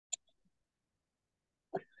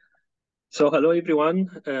Hello everyone.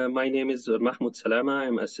 My name is Mahmoud Salama.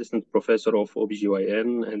 I'm Assistant Professor of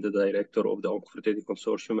OBGYN and the Director of the Oncofertility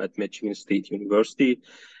Consortium at Michigan State University.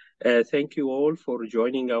 Thank you all for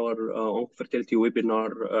joining our Oncofertility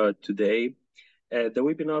webinar today. The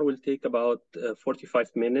webinar will take about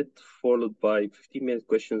 45 minutes, followed by 15-minute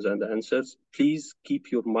questions and answers. Please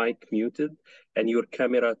keep your mic muted and your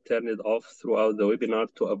camera turned off throughout the webinar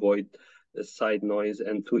to avoid side noise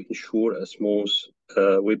and to ensure a smooth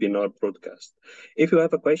webinar broadcast. If you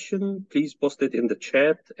have a question, please post it in the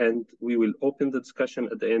chat and we will open the discussion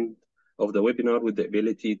at the end of the webinar with the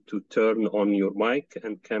ability to turn on your mic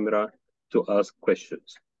and camera to ask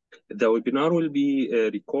questions. The webinar will be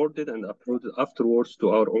recorded and uploaded afterwards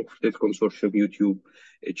to our Oncofertility Consortium YouTube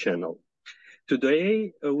channel.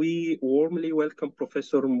 Today, we warmly welcome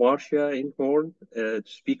Professor Marcia Inhorn to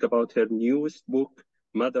speak about her newest book,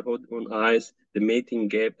 Motherhood on Ice, The Mating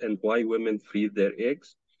Gap and Why Women Freeze Their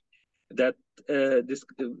Eggs, that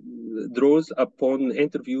draws upon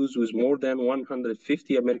interviews with more than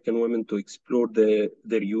 150 American women to explore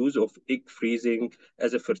their use of egg freezing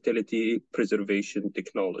as a fertility preservation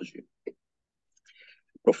technology.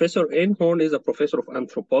 Professor Inhorn is a professor of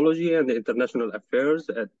anthropology and international affairs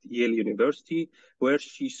at Yale University, where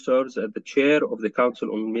she serves as the chair of the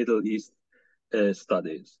Council on Middle East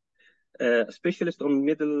Studies. A specialist on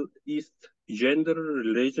Middle East gender,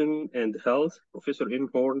 religion, and health, Professor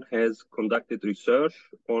Inhorn has conducted research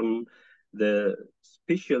on the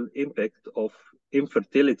special impact of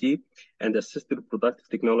infertility and assisted reproductive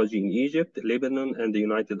technology in Egypt, Lebanon, and the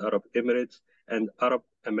United Arab Emirates and Arab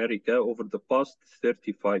America over the past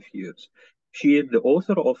 35 years. She is the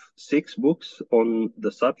author of 6 books on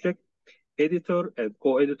the subject, editor and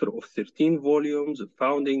co-editor of 13 volumes,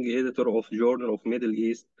 founding editor of Journal of Middle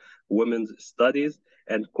East Women's Studies,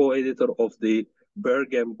 and co-editor of the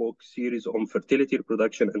Bergam book series on fertility,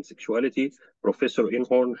 reproduction, and sexuality. Professor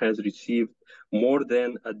Inhorn has received more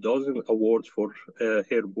than a dozen awards for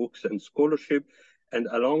her books and scholarship, and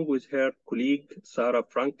along with her colleague Sarah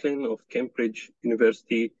Franklin of Cambridge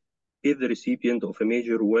University, is the recipient of a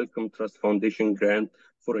major Wellcome Trust Foundation grant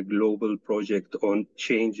for a global project on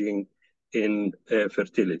changing in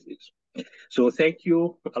fertilities. So thank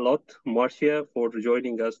you a lot, Marcia, for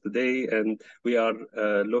joining us today, and we are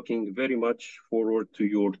looking very much forward to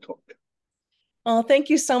your talk. Well, thank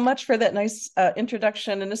you so much for that nice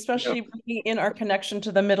introduction, and especially in our connection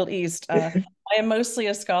to the Middle East. I am mostly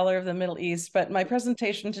a scholar of the Middle East, but my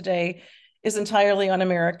presentation today is entirely on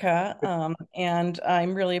America, and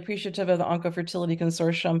I'm really appreciative of the Oncofertility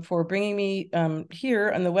Consortium for bringing me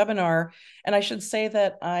here on the webinar. And I should say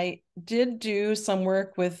that I did do some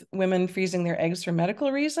work with women freezing their eggs for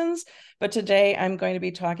medical reasons, but today I'm going to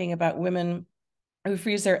be talking about women who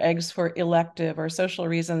freeze their eggs for elective or social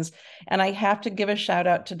reasons. And I have to give a shout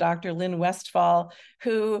out to Dr. Lynn Westphal,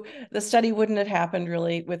 who the study wouldn't have happened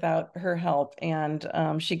really without her help. And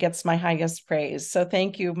she gets my highest praise. So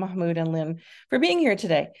thank you, Mahmoud and Lynn, for being here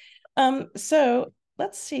today. So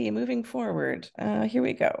let's see, moving forward, here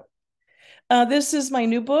we go. This is my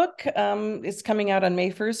new book. It's coming out on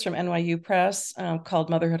May 1st from NYU Press,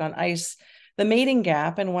 called Motherhood on Ice, The Mating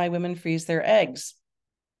Gap and Why Women Freeze Their Eggs.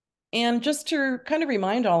 And just to kind of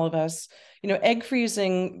remind all of us, egg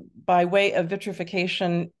freezing by way of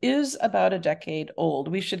vitrification is about a decade old.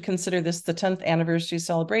 We should consider this the 10th anniversary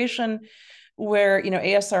celebration, where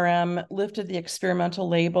ASRM lifted the experimental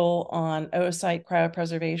label on oocyte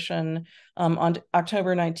cryopreservation on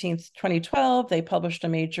October 19th, 2012. They published a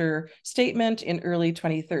major statement in early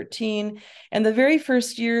 2013. And the very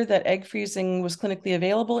first year that egg freezing was clinically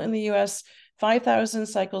available in the US, 5,000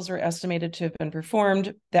 cycles were estimated to have been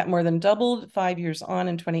performed. That more than doubled 5 years on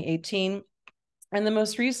in 2018. And the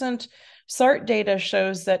most recent SART data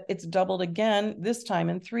shows that it's doubled again, this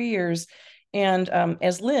time in 3 years. And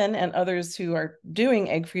as Lynn and others who are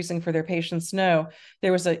doing egg freezing for their patients know,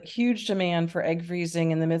 there was a huge demand for egg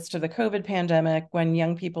freezing in the midst of the COVID pandemic when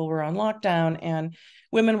young people were on lockdown and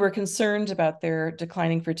women were concerned about their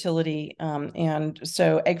declining fertility. And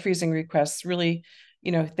so egg freezing requests really,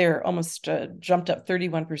 they're almost jumped up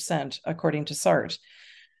 31%, according to SART.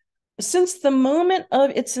 Since the moment of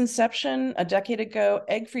its inception a decade ago,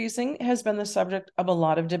 egg freezing has been the subject of a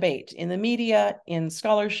lot of debate in the media, in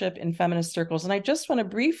scholarship, in feminist circles. And I just want to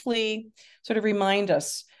briefly sort of remind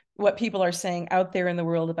us what people are saying out there in the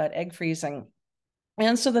world about egg freezing.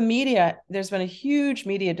 And so the media, there's been a huge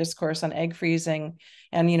media discourse on egg freezing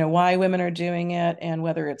and, why women are doing it and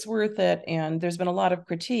whether it's worth it. And there's been a lot of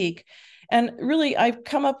critique. And really, I've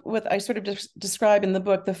come up with, I sort of describe in the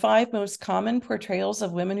book, the 5 most common portrayals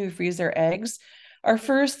of women who freeze their eggs are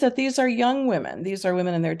first that these are young women. These are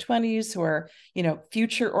women in their 20s who are,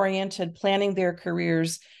 future-oriented, planning their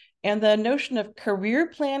careers. And the notion of career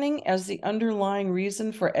planning as the underlying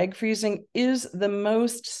reason for egg freezing is the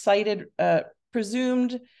most cited,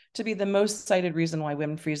 presumed to be the most cited reason why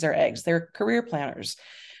women freeze their eggs. They're career planners.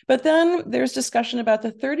 But then there's discussion about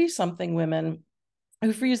the 30-something women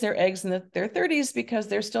who freeze their eggs in their 30s because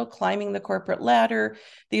they're still climbing the corporate ladder.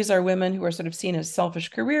 These are women who are sort of seen as selfish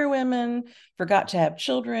career women, forgot to have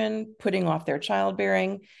children, putting off their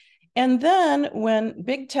childbearing. And then when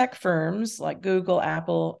big tech firms like Google,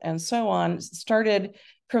 Apple, and so on started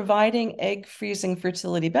providing egg freezing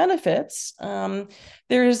fertility benefits,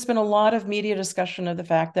 there has been a lot of media discussion of the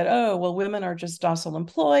fact that, oh, well, women are just docile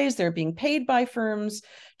employees. They're being paid by firms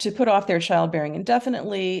to put off their childbearing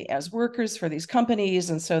indefinitely as workers for these companies.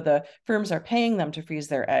 And so the firms are paying them to freeze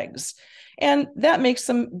their eggs. And that makes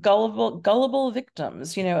them gullible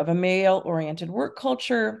victims, of a male-oriented work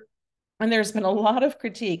culture. And there's been a lot of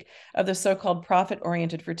critique of the so-called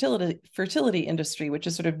profit-oriented fertility industry, which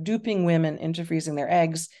is sort of duping women into freezing their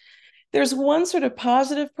eggs. There's one sort of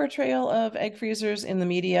positive portrayal of egg freezers in the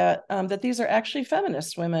media, that these are actually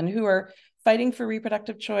feminist women who are fighting for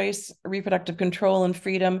reproductive choice, reproductive control, and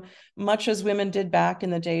freedom, much as women did back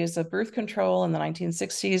in the days of birth control in the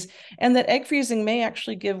 1960s, and that egg freezing may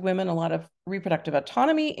actually give women a lot of reproductive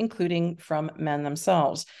autonomy, including from men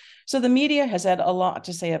themselves. So the media has had a lot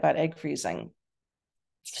to say about egg freezing.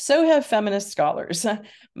 So have feminist scholars,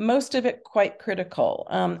 most of it quite critical.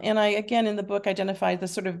 And I, again, in the book, identified the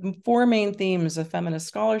sort of four main themes of feminist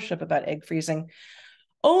scholarship about egg freezing,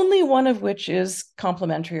 only one of which is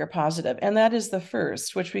complementary or positive. And that is the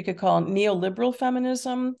first, which we could call neoliberal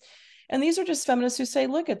feminism. And these are just feminists who say,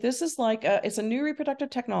 look, this is like, it's a new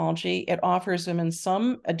reproductive technology. It offers women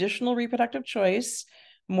some additional reproductive choice,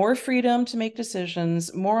 more freedom to make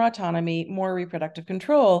decisions, more autonomy, more reproductive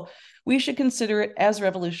control. We should consider it as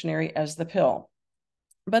revolutionary as the pill.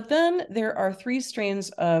 But then there are three strains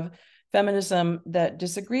of feminism that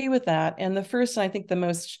disagree with that. And the first, and I think the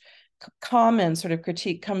most common sort of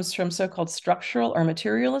critique, comes from so-called structural or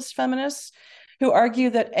materialist feminists who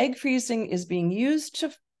argue that egg freezing is being used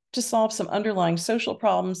to solve some underlying social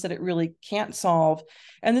problems that it really can't solve.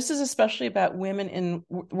 And this is especially about women in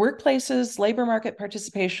workplaces, labor market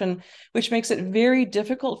participation, which makes it very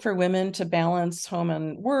difficult for women to balance home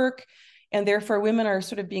and work. And therefore, women are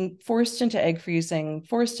sort of being forced into egg freezing,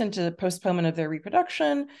 forced into postponement of their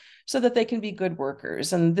reproduction so that they can be good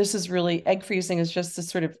workers. And this is really, egg freezing is just this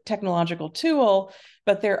sort of technological tool,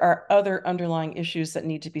 but there are other underlying issues that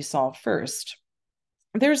need to be solved first.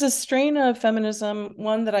 There's a strain of feminism,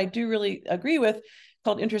 one that I do really agree with,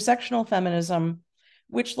 called intersectional feminism,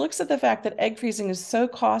 which looks at the fact that egg freezing is so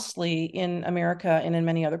costly in America and in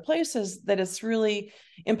many other places that it's really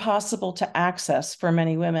impossible to access for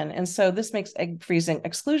many women. And so this makes egg freezing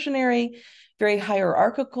exclusionary, very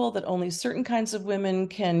hierarchical, that only certain kinds of women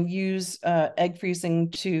can use egg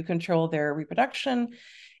freezing to control their reproduction.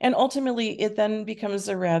 And ultimately, it then becomes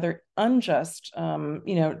a rather unjust,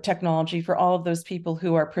 technology for all of those people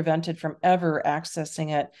who are prevented from ever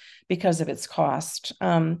accessing it because of its cost.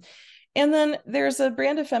 And then there's a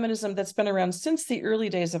brand of feminism that's been around since the early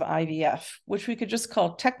days of IVF, which we could just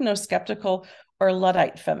call techno-skeptical or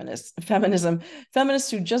Luddite feminism. Feminists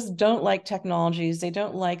who just don't like technologies. They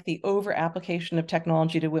don't like the over-application of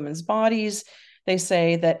technology to women's bodies. They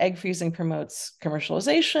say that egg freezing promotes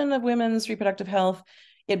commercialization of women's reproductive health.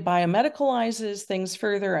 It biomedicalizes things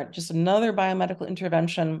further, just another biomedical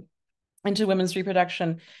intervention into women's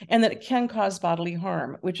reproduction, and that it can cause bodily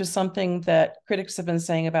harm, which is something that critics have been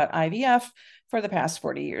saying about IVF for the past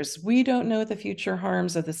 40 years. We don't know the future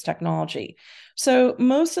harms of this technology. So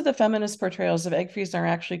most of the feminist portrayals of egg freezing are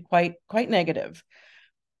actually quite negative.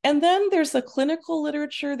 And then there's the clinical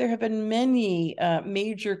literature. There have been many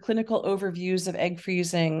major clinical overviews of egg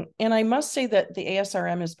freezing. And I must say that the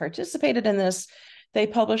ASRM has participated in this. They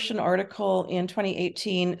published an article in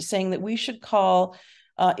 2018 saying that we should call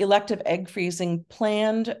elective egg freezing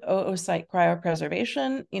planned oocyte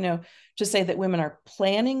cryopreservation, to say that women are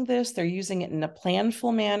planning this, they're using it in a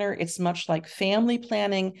planful manner. It's much like family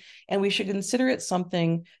planning, and we should consider it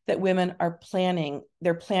something that women are planning.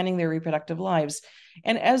 They're planning their reproductive lives.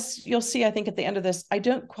 And as you'll see, I think at the end of this, I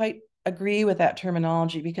don't quite agree with that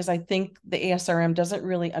terminology, because I think the ASRM doesn't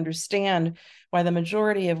really understand why the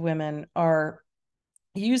majority of women are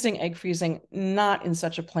using egg freezing not in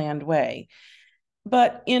such a planned way.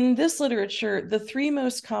 But in this literature, the three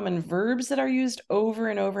most common verbs that are used over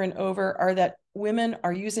and over and over are that women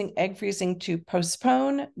are using egg freezing to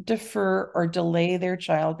postpone, defer, or delay their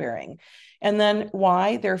childbearing. And then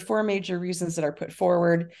why? There are four major reasons that are put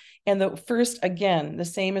forward. And the first, again, the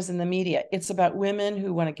same as in the media, it's about women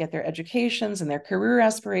who want to get their educations and their career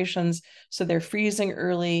aspirations. So they're freezing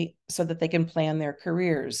early so that they can plan their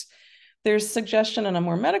careers. There's suggestion on a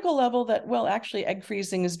more medical level that, well, actually, egg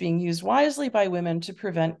freezing is being used wisely by women to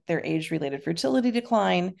prevent their age-related fertility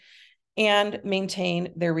decline and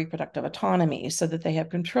maintain their reproductive autonomy so that they have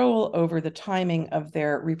control over the timing of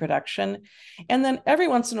their reproduction. And then every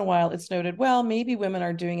once in a while, it's noted, well, maybe women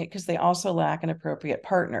are doing it because they also lack an appropriate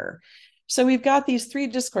partner. So we've got these three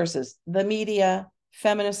discourses, the media,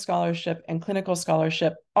 feminist scholarship, and clinical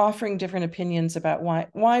scholarship, offering different opinions about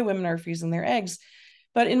why women are freezing their eggs.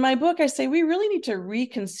 But in my book, I say we really need to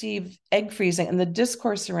reconceive egg freezing and the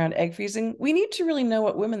discourse around egg freezing. We need to really know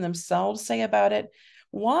what women themselves say about it.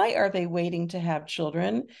 Why are they waiting to have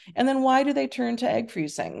children? And then why do they turn to egg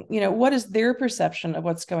freezing? You know, what is their perception of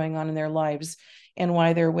what's going on in their lives and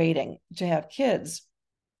why they're waiting to have kids?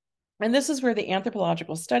 And this is where the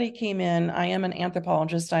anthropological study came in. I am an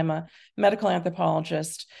anthropologist. I'm a medical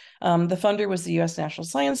anthropologist. The funder was the U.S. National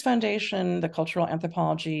Science Foundation, the Cultural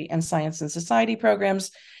Anthropology and Science and Society programs.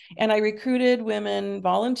 And I recruited women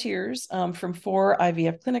volunteers from 4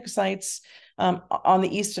 IVF clinic sites on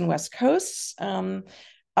the East and West coasts. Women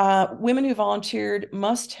who volunteered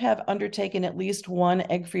must have undertaken at least one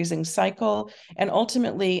egg freezing cycle. And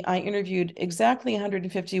ultimately, I interviewed exactly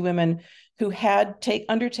 150 women who had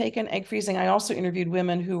undertaken egg freezing. I also interviewed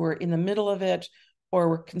women who were in the middle of it or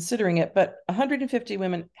were considering it, but 150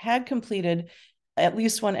 women had completed at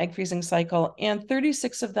least one egg freezing cycle, and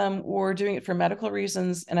 36 of them were doing it for medical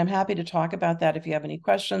reasons. And I'm happy to talk about that if you have any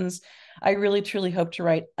questions. I really, truly hope to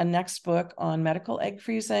write a next book on medical egg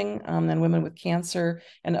freezing and women with cancer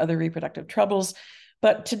and other reproductive troubles.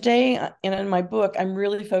 But today, and in my book, I'm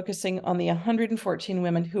really focusing on the 114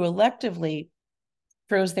 women who electively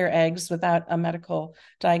froze their eggs without a medical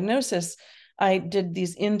diagnosis. I did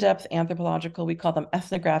these in-depth anthropological, we call them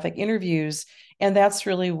ethnographic interviews. And that's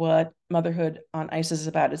really what Motherhood on Ice is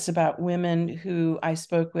about. It's about women who I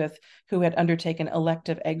spoke with who had undertaken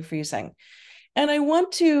elective egg freezing. And I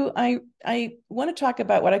want to talk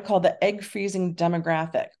about what I call the egg freezing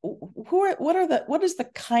demographic. What is the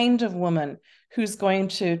kind of woman who's going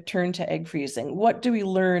to turn to egg freezing? What do we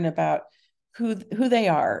learn about who they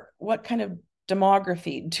are? What kind of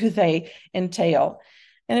demography do they entail?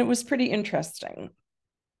 And it was pretty interesting.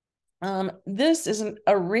 This is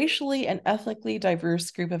a racially and ethnically diverse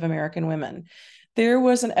group of American women. There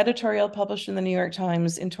was an editorial published in the New York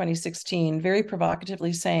Times in 2016, very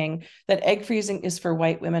provocatively saying that egg freezing is for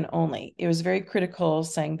white women only. It was very critical,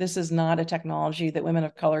 saying this is not a technology that women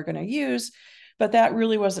of color are going to use, but that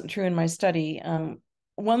really wasn't true in my study.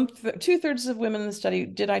 2/3 of women in the study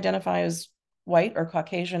did identify as white or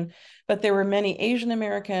Caucasian, but there were many Asian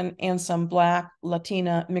American and some Black,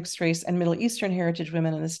 Latina, mixed race, and Middle Eastern heritage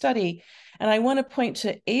women in the study. And I want to point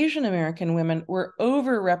to Asian American women were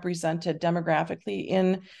overrepresented demographically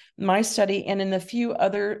in my study and in the few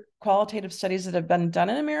other qualitative studies that have been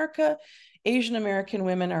done in America. Asian American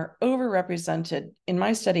women are overrepresented in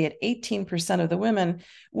my study at 18% of the women,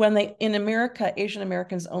 when in America, Asian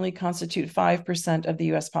Americans only constitute 5% of the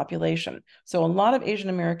US population. So a lot of Asian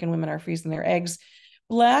American women are freezing their eggs.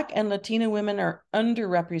 Black and Latina women are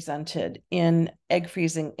underrepresented in egg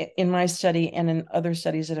freezing in my study and in other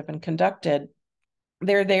studies that have been conducted.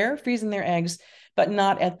 They're there freezing their eggs, but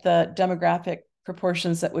not at the demographic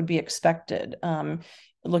proportions that would be expected,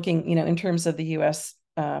 looking, in terms of the US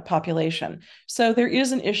population. So there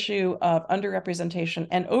is an issue of underrepresentation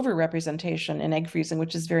and overrepresentation in egg freezing,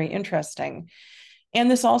 which is very interesting. And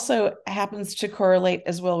this also happens to correlate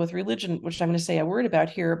as well with religion, which I'm going to say a word about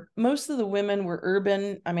here. Most of the women were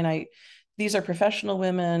urban. These are professional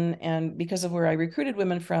women, and because of where I recruited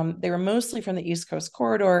women from, they were mostly from the East Coast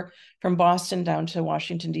corridor, from Boston down to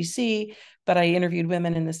Washington, D.C., but I interviewed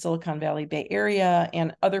women in the Silicon Valley Bay Area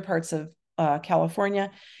and other parts of California,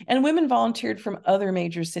 and women volunteered from other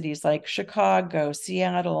major cities like Chicago,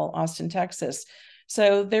 Seattle, Austin, Texas.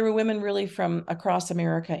 So there were women really from across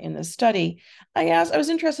America in this study. I was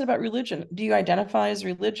interested about religion. Do you identify as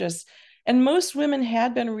religious? And most women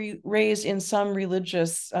had been raised in some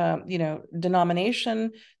religious,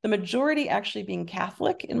 denomination, the majority actually being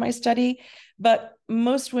Catholic in my study, but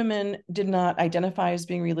most women did not identify as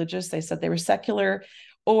being religious. They said they were secular.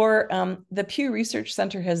 Or the Pew Research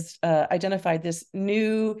Center has identified this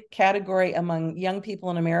new category among young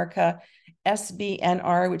people in America,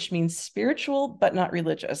 SBNR, which means spiritual but not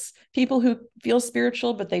religious. People who feel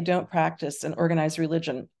spiritual but they don't practice an organized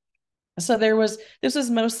religion. So this was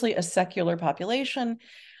mostly a secular population.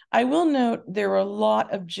 I will note there were a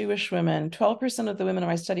lot of Jewish women. 12% of the women in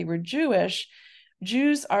my study were Jewish.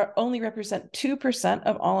 Jews only represent 2%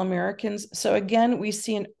 of all Americans. So again, we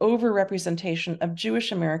see an overrepresentation of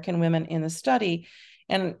Jewish American women in the study.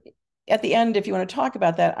 And at the end, if you want to talk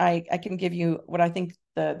about that, I can give you what I think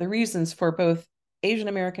the reasons for both Asian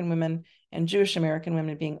American women and Jewish American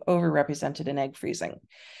women being overrepresented in egg freezing.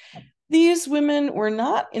 These women were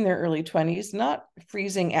not in their early 20s, not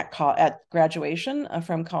freezing at graduation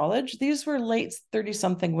from college. These were late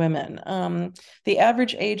 30-something women. The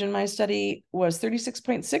average age in my study was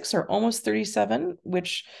 36.6 or almost 37,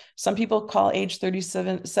 which some people call age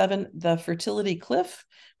 37 the fertility cliff,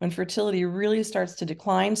 when fertility really starts to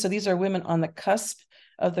decline. So these are women on the cusp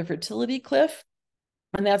of the fertility cliff.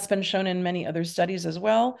 And that's been shown in many other studies as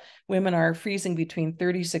well. Women are freezing between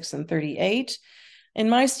 36 and 38. In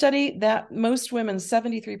my study, that most women,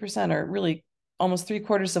 73%, or really almost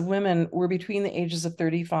 3/4 of women, were between the ages of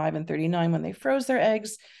 35 and 39 when they froze their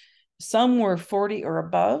eggs. Some were 40 or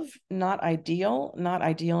above, not ideal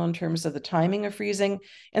in terms of the timing of freezing.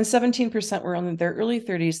 And 17% were in their early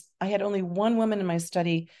 30s. I had only one woman in my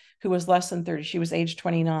study who was less than 30. She was age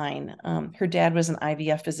 29. Her dad was an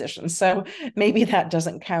IVF physician, so maybe that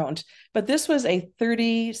doesn't count. But this was a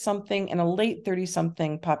 30-something and a late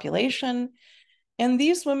 30-something population. And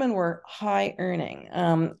these women were high earning.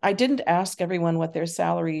 I didn't ask everyone what their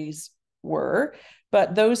salaries were,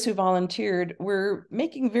 but those who volunteered were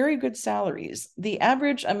making very good salaries. The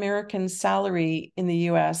average American salary in the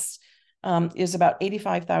US is about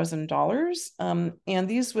 $85,000. And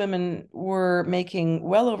these women were making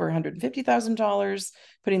well over $150,000,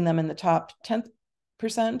 putting them in the top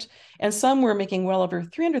 10%. And some were making well over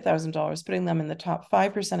 $300,000, putting them in the top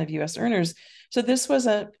 5% of US earners. So this was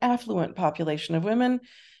an affluent population of women.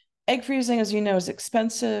 Egg freezing, as you know, is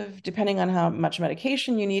expensive. Depending on how much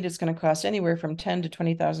medication you need, it's going to cost anywhere from $10,000 to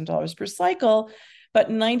 $20,000 per cycle. But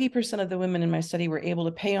 90% of the women in my study were able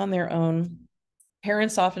to pay on their own.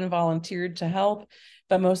 Parents often volunteered to help,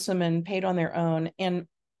 but most women paid on their own. And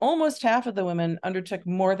almost half of the women undertook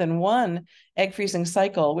more than one egg freezing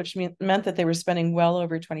cycle, which meant that they were spending well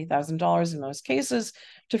over $20,000 in most cases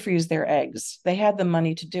to freeze their eggs. They had the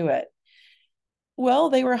money to do it. Well,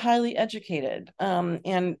 they were highly educated.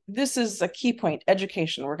 And this is a key point,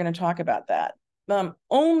 education. We're going to talk about that.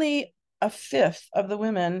 Only a fifth of the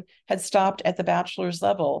women had stopped at the bachelor's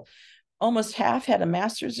level. Almost half had a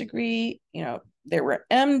master's degree. There were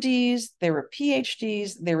MDs, there were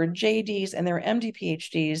PhDs, there were JDs, and there were MD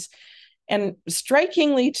PhDs. And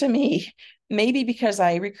strikingly to me, maybe because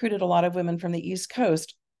I recruited a lot of women from the East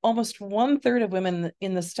Coast, almost 1/3 of women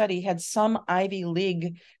in the study had some Ivy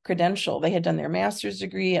League credential. They had done their master's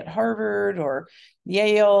degree at Harvard or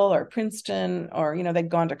Yale or Princeton, or, they'd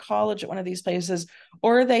gone to college at one of these places,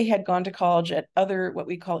 or they had gone to college at other, what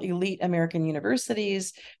we call elite American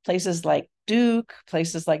universities, places like Duke,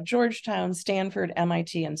 places like Georgetown, Stanford,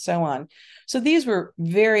 MIT, and so on. So these were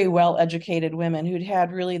very well-educated women who'd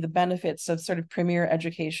had really the benefits of sort of premier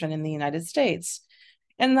education in the United States.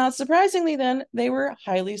 And not surprisingly, then, they were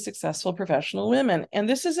highly successful professional women. And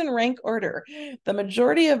this is in rank order. The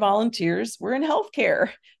majority of volunteers were in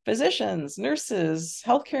healthcare, physicians, nurses,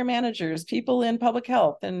 healthcare managers, people in public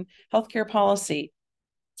health and healthcare policy,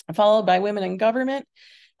 followed by women in government.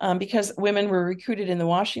 Because women were recruited in the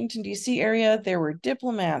Washington, D.C. area, there were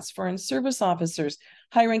diplomats, foreign service officers,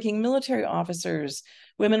 high-ranking military officers,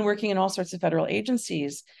 women working in all sorts of federal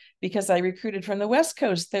agencies. Because I recruited from the West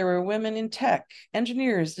Coast, there were women in tech,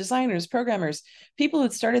 engineers, designers, programmers, people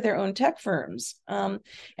who'd started their own tech firms. And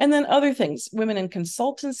then other things, women in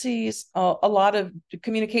consultancies, a lot of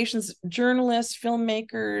communications journalists,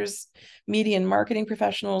 filmmakers, media and marketing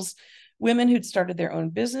professionals, women who'd started their own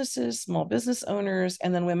businesses, small business owners,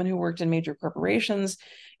 and then women who worked in major corporations,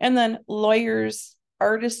 and then lawyers,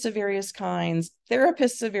 artists of various kinds,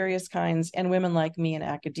 therapists of various kinds, and women like me in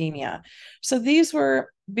academia. So these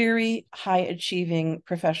were very high achieving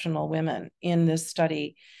professional women in this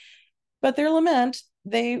study. But their lament,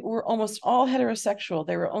 they were almost all heterosexual.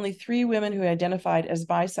 There were only 3 women who identified as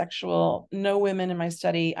bisexual. No women in my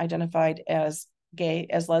study identified as gay,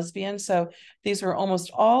 as lesbian. So these were almost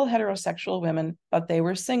all heterosexual women, but they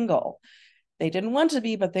were single. They didn't want to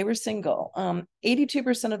be, but they were single.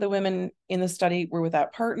 82% of the women in the study were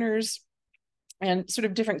without partners. and sort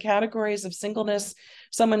of different categories of singleness.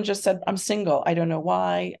 Someone just said, I'm single. I don't know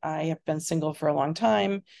why. I have been single for a long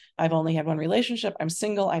time. I've only had one relationship. I'm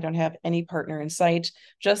single. I don't have any partner in sight,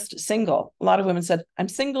 just single. A lot of women said, I'm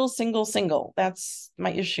single, single, single. That's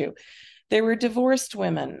my issue. There were divorced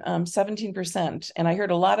women, 17%. And I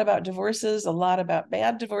heard a lot about divorces, a lot about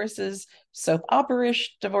bad divorces, soap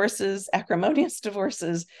opera-ish divorces, acrimonious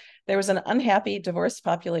divorces. There was an unhappy divorced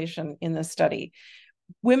population in this study.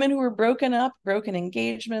 Women who were broken up, broken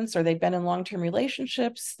engagements, or they'd been in long-term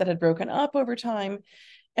relationships that had broken up over time.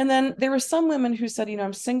 And then there were some women who said,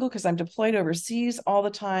 I'm single because I'm deployed overseas all the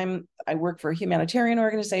time. I work for a humanitarian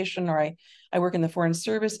organization, or I work in the Foreign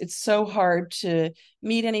Service. It's so hard to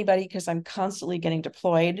meet anybody because I'm constantly getting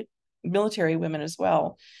deployed, military women as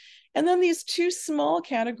well. And then these two small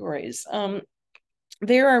categories.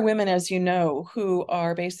 There are women, as you know, who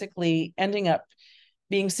are basically ending up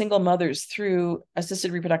being single mothers through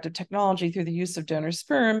assisted reproductive technology, through the use of donor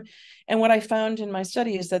sperm. And what I found in my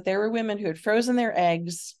study is that there were women who had frozen their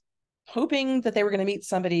eggs, hoping that they were going to meet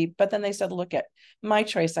somebody, but then they said, look, at my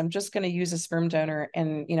choice, I'm just going to use a sperm donor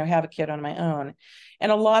and have a kid on my own.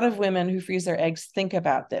 And a lot of women who freeze their eggs think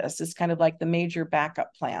about this. It's kind of like the major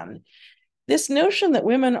backup plan. This notion that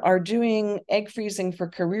women are doing egg freezing for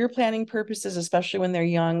career planning purposes, especially when they're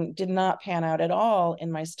young, did not pan out at all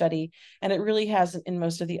in my study. And it really hasn't in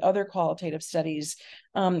most of the other qualitative studies.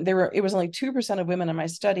 It was only 2% of women in my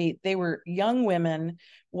study. They were young women.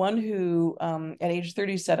 One who at age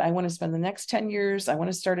 30 said, I want to spend the next 10 years. I want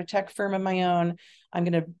to start a tech firm of my own. I'm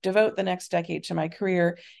going to devote the next decade to my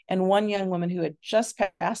career. And one young woman who had just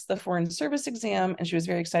passed the Foreign Service exam, and she was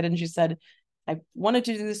very excited. And she said, I wanted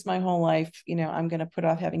to do this my whole life. I'm going to put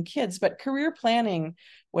off having kids. But career planning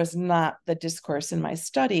was not the discourse in my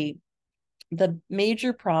study. The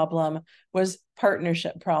major problem was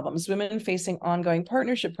partnership problems, women facing ongoing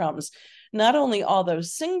partnership problems. Not only all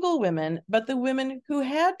those single women, but the women who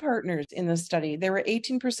had partners in the study. There were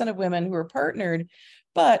 18% of women who were partnered,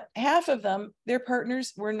 but half of them, their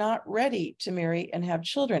partners were not ready to marry and have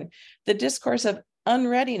children. The discourse of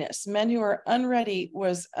unreadiness, men who are unready,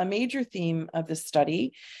 was a major theme of this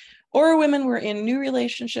study. Or women were in new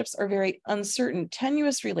relationships or very uncertain,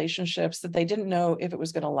 tenuous relationships that they didn't know if it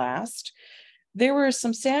was going to last. There were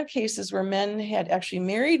some sad cases where men had actually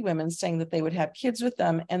married women saying that they would have kids with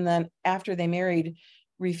them, and then after they married,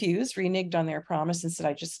 refused, reneged on their promise and said,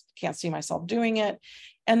 I just can't see myself doing it.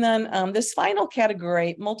 And then this final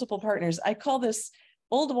category, multiple partners, I call this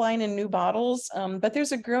old wine in new bottles, but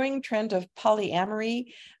there's a growing trend of polyamory,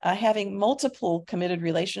 having multiple committed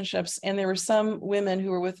relationships. And there were some women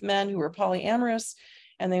who were with men who were polyamorous,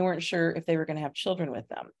 and they weren't sure if they were going to have children with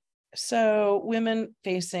them. So women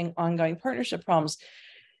facing ongoing partnership problems.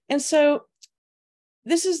 And so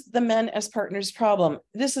this is the men as partners problem.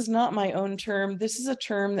 This is not my own term. This is a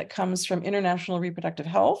term that comes from international reproductive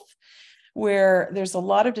health, where there's a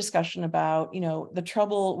lot of discussion about, the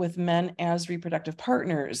trouble with men as reproductive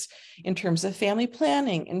partners in terms of family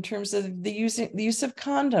planning, in terms of the use of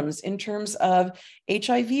condoms, in terms of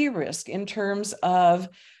HIV risk, in terms of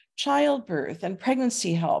childbirth and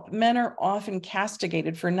pregnancy help. Men are often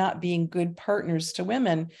castigated for not being good partners to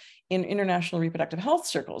women in international reproductive health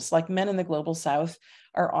circles. Like men in the global South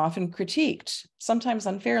are often critiqued, sometimes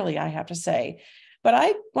unfairly, I have to say. But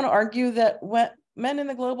I want to argue that men in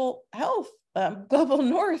the global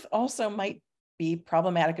North also might be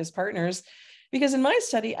problematic as partners, because in my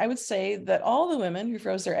study, I would say that all the women who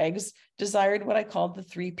froze their eggs desired what I called the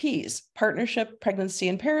 3 Ps: partnership, pregnancy,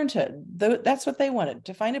 and parenthood. That's what they wanted,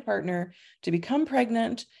 to find a partner, to become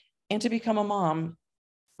pregnant, and to become a mom.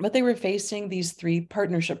 But they were facing these 3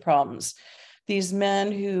 partnership problems. These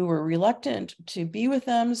men who were reluctant to be with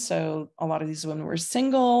them. So a lot of these women were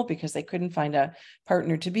single because they couldn't find a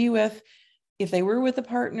partner to be with. If they were with a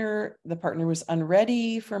partner, the partner was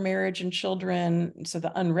unready for marriage and children. So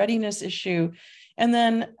the unreadiness issue. And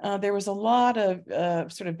then there was a lot of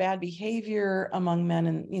sort of bad behavior among men,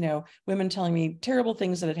 and, women telling me terrible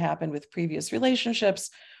things that had happened with previous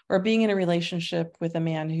relationships, or being in a relationship with a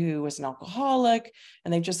man who was an alcoholic,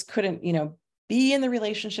 and they just couldn't, be in the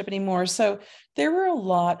relationship anymore. So there were a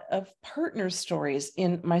lot of partner stories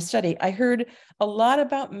in my study. I heard a lot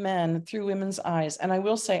about men through women's eyes. And I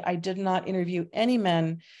will say, I did not interview any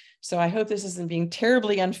men. So I hope this isn't being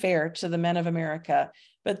terribly unfair to the men of America.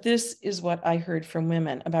 But this is what I heard from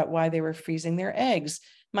women about why they were freezing their eggs.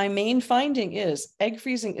 My main finding is egg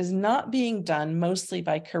freezing is not being done mostly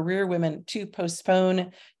by career women to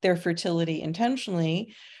postpone their fertility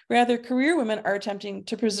intentionally. Rather, career women are attempting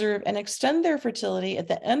to preserve and extend their fertility at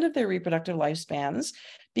the end of their reproductive lifespans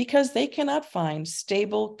because they cannot find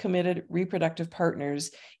stable, committed reproductive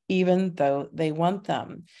partners, even though they want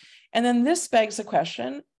them. And then this begs the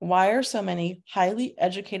question, why are so many highly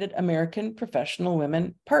educated American professional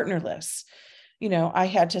women partnerless? You know, I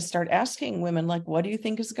had to start asking women, like, what do you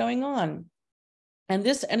think is going on? And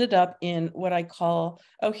this ended up in what I call,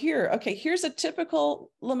 here's a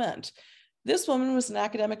typical lament. This woman was an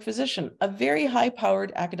academic physician, a very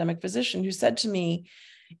high-powered academic physician who said to me,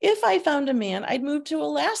 if I found a man, I'd move to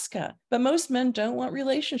Alaska. But most men don't want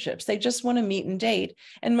relationships. They just want to meet and date.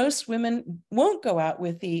 And most women won't go out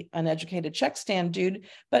with the uneducated check stand dude,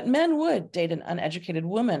 but men would date an uneducated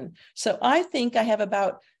woman. So I think I have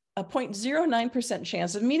about a 0.09%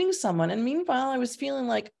 chance of meeting someone. And meanwhile, I was feeling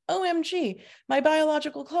like, OMG, my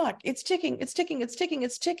biological clock, it's ticking, it's ticking, it's ticking,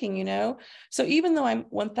 it's ticking, you know? So even though I'm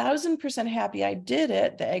 1000% happy I did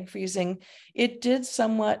it, the egg freezing, it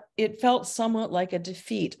felt somewhat like a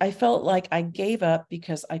defeat. I felt like I gave up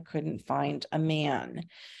because I couldn't find a man,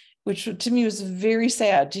 which to me was very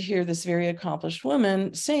sad to hear this very accomplished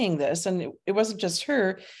woman saying this. And it wasn't just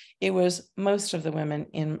her, it was most of the women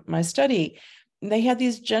in my study. They had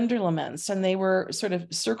these gender laments, and they were sort of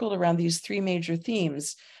circled around these three major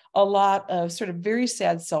themes. A lot of sort of very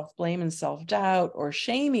sad self-blame and self-doubt, or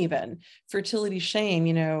shame even, fertility shame,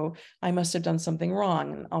 you know, I must have done something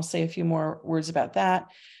wrong. And I'll say a few more words about that.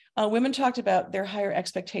 Women talked about their higher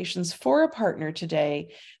expectations for a partner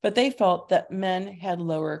today, but they felt that men had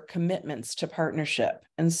lower commitments to partnership.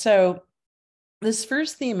 And so this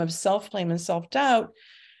first theme of self-blame and self-doubt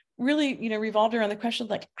really, you know, revolved around the question,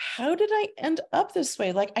 like, how did I end up this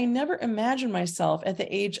way? Like, I never imagined myself at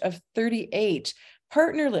the age of 38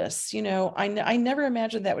 partnerless. You know, I never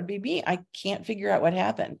imagined that would be me. I can't figure out what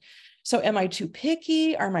happened. So am I too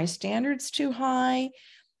picky? Are my standards too high?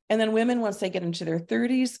 And then women, once they get into their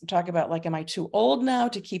 30s, talk about, like, am I too old now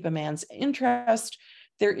to keep a man's interest?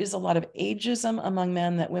 There is a lot of ageism among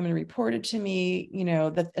men that women reported to me, you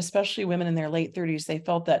know, that especially women in their late 30s, they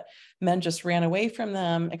felt that men just ran away from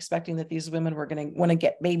them, expecting that these women were going to want to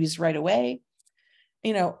get babies right away.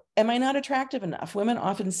 You know, am I not attractive enough? Women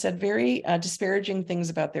often said very disparaging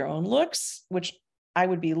things about their own looks, which I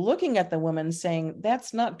would be looking at the woman saying,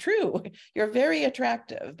 that's not true. You're very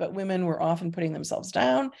attractive. But women were often putting themselves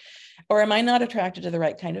down. Or am I not attracted to the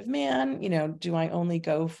right kind of man? You know, do I only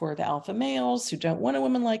go for the alpha males who don't want a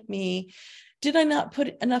woman like me? Did I not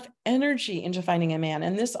put enough energy into finding a man?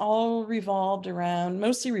 And this all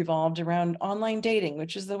mostly revolved around online dating,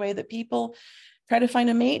 which is the way that people try to find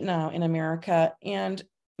a mate now in America. And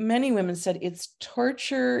many women said it's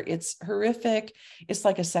torture, it's horrific, it's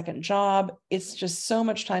like a second job, it's just so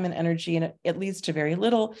much time and energy, and it leads to very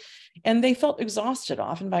little. And they felt exhausted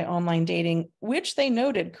often by online dating, which they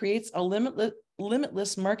noted creates a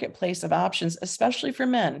limitless marketplace of options, especially for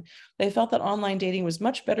men. They felt that online dating was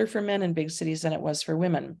much better for men in big cities than it was for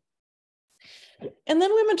women. And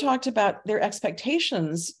then women talked about their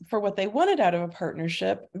expectations for what they wanted out of a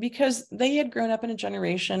partnership, because they had grown up in a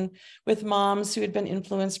generation with moms who had been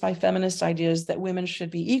influenced by feminist ideas that women should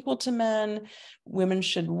be equal to men, women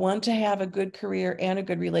should want to have a good career and a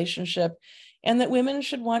good relationship, and that women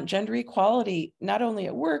should want gender equality, not only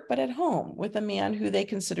at work, but at home with a man who they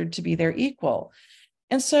considered to be their equal.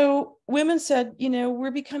 And so women said, you know,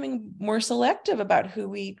 we're becoming more selective about who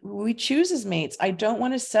we choose as mates. I don't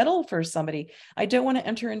want to settle for somebody. I don't want to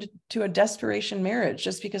enter into a desperation marriage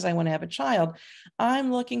just because I want to have a child.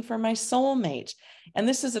 I'm looking for my soulmate. And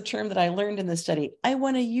this is a term that I learned in the study. I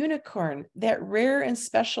want a unicorn, that rare and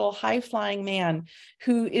special high-flying man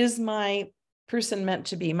who is my person meant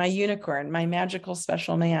to be, my unicorn, my magical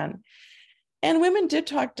special man. And women did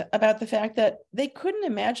talk about the fact that they couldn't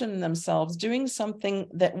imagine themselves doing something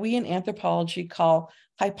that we in anthropology call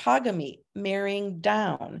hypogamy, marrying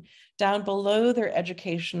down below their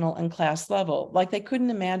educational and class level. Like, they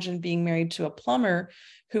couldn't imagine being married to a plumber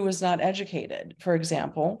who was not educated, for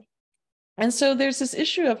example. And so there's this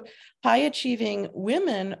issue of high achieving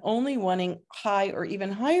women only wanting high or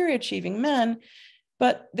even higher achieving men,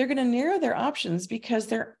 but they're going to narrow their options because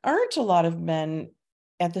there aren't a lot of men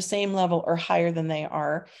at the same level or higher than they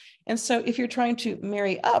are. And so if you're trying to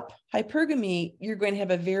marry up, hypergamy, you're going to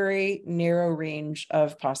have a very narrow range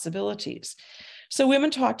of possibilities. So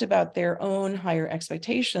women talked about their own higher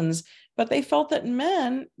expectations, but they felt that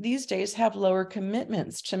men these days have lower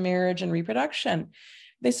commitments to marriage and reproduction.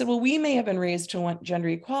 They said, well, we may have been raised to want gender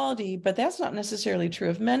equality, but that's not necessarily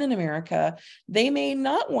true of men in America. They may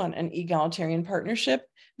not want an egalitarian partnership.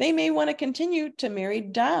 They may want to continue to marry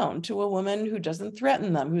down to a woman who doesn't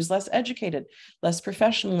threaten them, who's less educated, less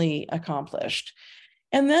professionally accomplished.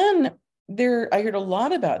 And then I heard a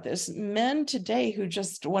lot about this, men today who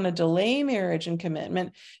just want to delay marriage and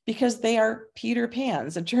commitment because they are Peter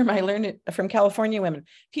Pans, a term I learned from California women.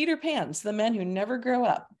 Peter Pans, the men who never grow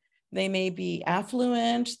up. They may be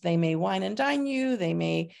affluent, they may wine and dine you, they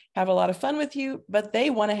may have a lot of fun with you, but they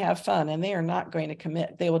want to have fun and they are not going to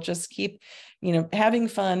commit. They will just keep, having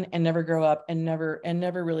fun and never grow up and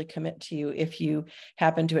never really commit to you if you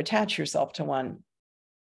happen to attach yourself to one.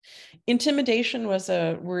 Intimidation was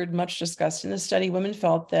a word much discussed in the study. Women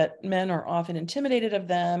felt that men are often intimidated of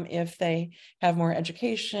them if they have more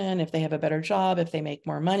education, if they have a better job, if they make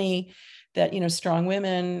more money, that, strong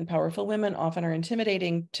women, powerful women often are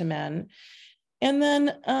intimidating to men. And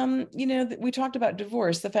then, we talked about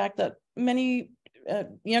divorce, the fact that many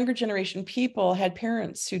younger generation people had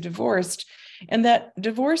parents who divorced, and that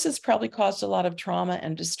divorce has probably caused a lot of trauma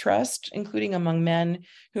and distrust, including among men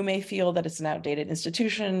who may feel that it's an outdated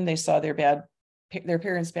institution. They saw their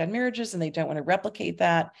parents' bad marriages and they don't want to replicate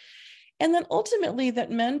that. And then ultimately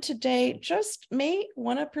that men today just may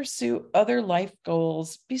want to pursue other life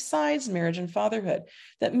goals besides marriage and fatherhood.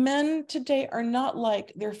 That men today are not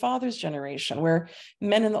like their father's generation, where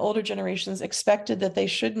men in the older generations expected that they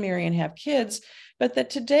should marry and have kids, but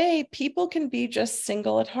that today people can be just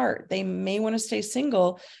single at heart. They may want to stay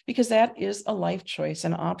single because that is a life choice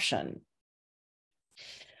and option.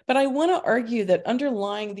 But I want to argue that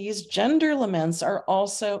underlying these gender laments are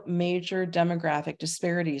also major demographic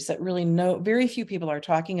disparities that really very few people are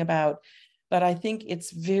talking about. But I think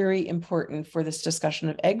it's very important for this discussion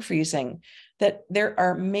of egg freezing, that there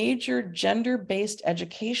are major gender-based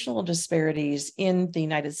educational disparities in the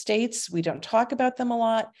United States. We don't talk about them a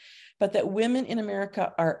lot, but that women in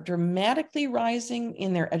America are dramatically rising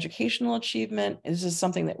in their educational achievement. This is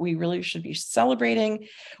something that we really should be celebrating,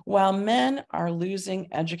 while men are losing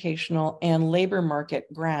educational and labor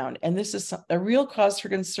market ground. And this is a real cause for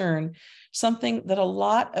concern, something that a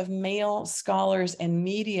lot of male scholars and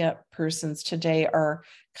media persons today are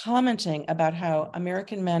commenting about, how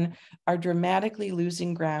American men are dramatically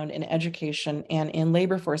losing ground in education and in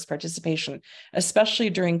labor force participation, especially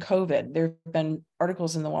during COVID. There have been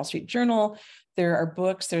articles in the Wall Street Journal. There are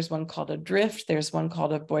books. There's one called Adrift. There's one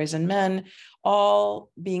called Of Boys and Men, all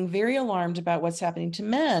being very alarmed about what's happening to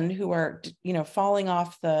men who are, falling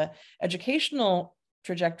off the educational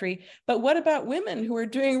trajectory. But what about women who are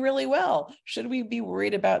doing really well? Should we be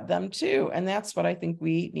worried about them too? And that's what I think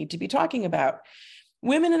we need to be talking about.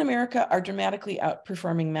 Women in America are dramatically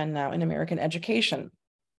outperforming men now in American education.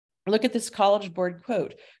 Look at this College Board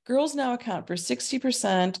quote. Girls now account for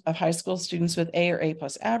 60% of high school students with A or A+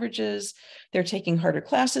 averages. They're taking harder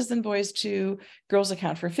classes than boys do. Girls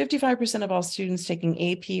account for 55% of all students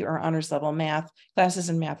taking AP or honors level math classes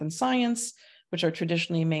in math and science, which are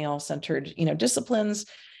traditionally male-centered, disciplines.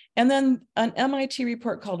 And then an MIT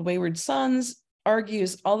report called Wayward Sons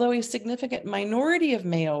argues, although a significant minority of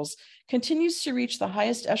males continues to reach the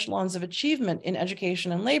highest echelons of achievement in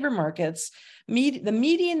education and labor markets, the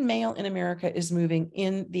median male in America is moving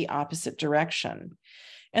in the opposite direction.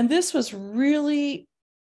 And this was really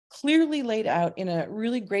clearly laid out in a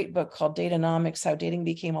really great book called Datanomics: How Dating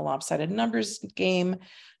Became a Lopsided Numbers Game,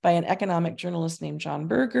 by an economic journalist named John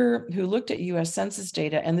Berger, who looked at US Census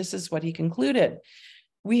data, and this is what he concluded.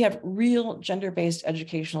 We have real gender-based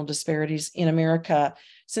educational disparities in America.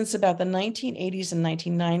 Since about the 1980s and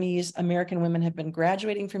 1990s, American women have been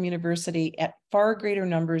graduating from university at far greater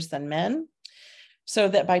numbers than men, so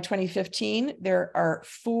that by 2015, there are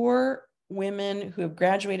 4 women who have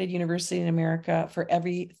graduated university in America for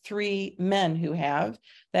every 3 men who have.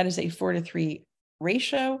 That is a 4-to-3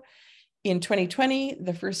 ratio. In 2020,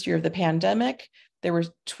 the first year of the pandemic, there were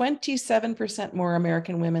 27% more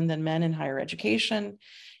American women than men in higher education.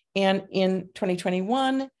 And in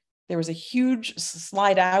 2021, there was a huge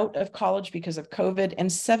slide out of college because of COVID, and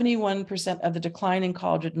 71% of the decline in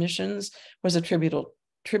college admissions was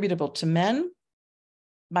attributable to men.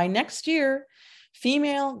 By next year,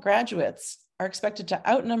 female graduates are expected to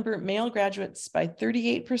outnumber male graduates by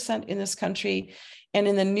 38% in this country. And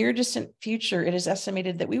in the near distant future, it is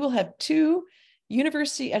estimated that we will have 2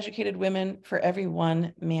 university-educated women for every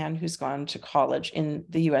 1 man who's gone to college in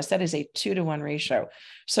the US. That is a 2-to-1 ratio.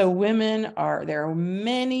 So there are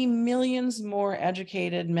many millions more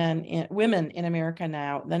educated women in America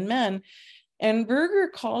now than men. And Berger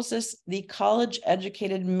calls this the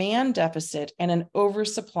college-educated man deficit and an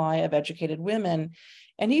oversupply of educated women.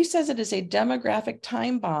 And he says it is a demographic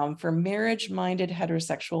time bomb for marriage-minded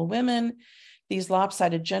heterosexual women. These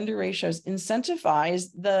lopsided gender ratios incentivize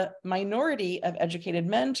the minority of educated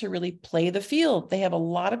men to really play the field. They have a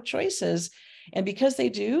lot of choices. And because they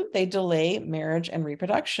do, they delay marriage and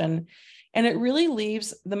reproduction. And it really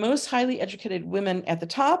leaves the most highly educated women at the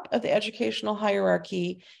top of the educational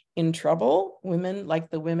hierarchy in trouble, women like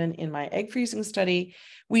the women in my egg freezing study.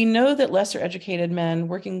 We know that lesser educated men,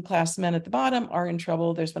 working class men at the bottom, are in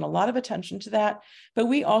trouble. There's been a lot of attention to that, but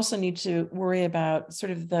we also need to worry about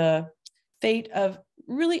sort of the fate of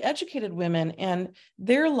really educated women and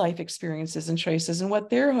their life experiences and choices and what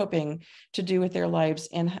they're hoping to do with their lives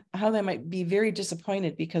and how they might be very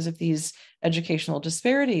disappointed because of these educational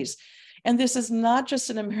disparities. And this is not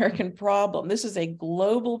just an American problem. This is a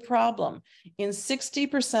global problem. In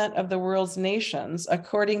 60% of the world's nations,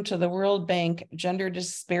 according to the World Bank Gender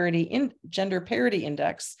Parity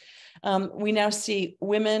Index, we now see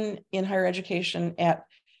women in higher education at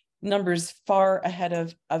numbers far ahead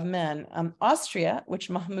of men. Austria,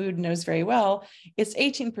 which Mahmoud knows very well, it's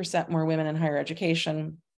 18% more women in higher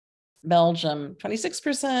education. Belgium,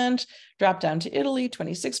 26%, dropped down to Italy,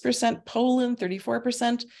 26%, Poland,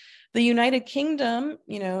 34%. The United Kingdom,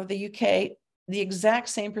 the UK, the exact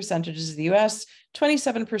same percentages as the US,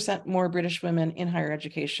 27% more British women in higher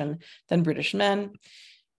education than British men.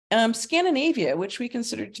 Scandinavia, which we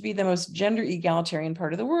consider to be the most gender egalitarian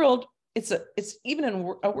part of the world, it's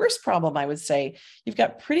even a worse problem, I would say. You've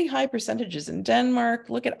got pretty high percentages in Denmark.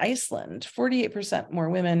 Look at Iceland, 48% more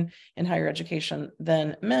women in higher education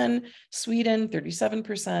than men. Sweden,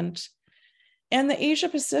 37%. And the Asia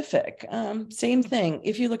Pacific, same thing.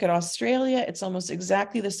 If you look at Australia, it's almost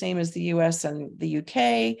exactly the same as the US and the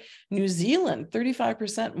UK. New Zealand,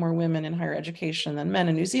 35% more women in higher education than men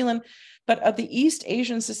in New Zealand. But of the East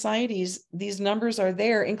Asian societies, these numbers are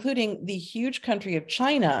there, including the huge country of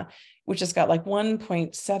China, which has got like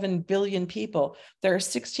 1.7 billion people. There are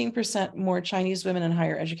 16% more Chinese women in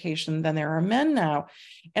higher education than there are men now.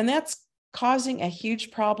 And that's causing a huge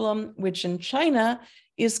problem, which in China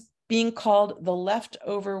is being called the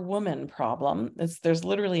leftover woman problem. There's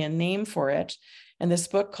literally a name for it in this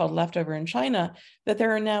book called Leftover in China, that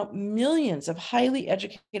there are now millions of highly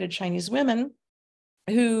educated Chinese women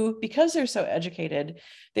who, because they're so educated,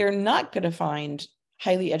 they're not going to find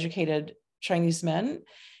highly educated Chinese men.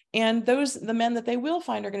 And the men that they will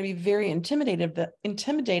find are going to be very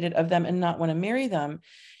intimidated of them and not want to marry them.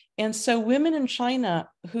 And so women in China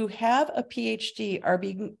who have a PhD are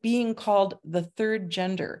being called the third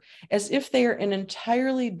gender, as if they are an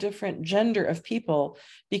entirely different gender of people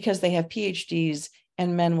because they have PhDs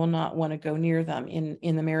and men will not want to go near them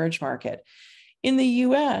in the marriage market. In the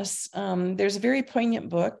US, there's a very poignant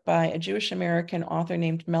book by a Jewish American author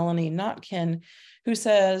named Melanie Notkin, who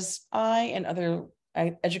says, I and other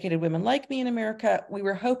educated women like me in America, we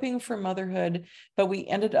were hoping for motherhood, but we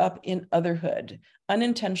ended up in otherhood.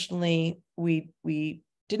 Unintentionally, we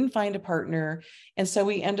didn't find a partner. And so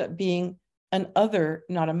we end up being an other,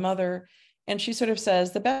 not a mother. And she sort of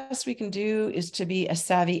says, the best we can do is to be a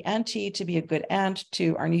savvy auntie, to be a good aunt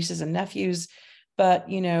to our nieces and nephews. But,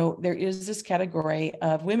 there is this category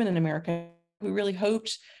of women in America who really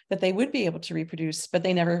hoped that they would be able to reproduce, but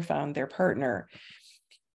they never found their partner.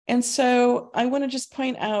 And so I want to just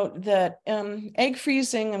point out that egg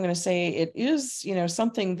freezing, I'm going to say it is,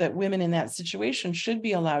 something that women in that situation should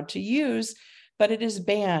be allowed to use, but it is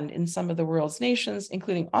banned in some of the world's nations,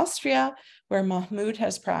 including Austria, where Mahmoud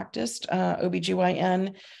has practiced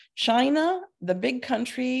OBGYN. China, the big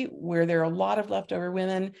country where there are a lot of leftover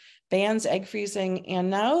women, bans egg freezing. And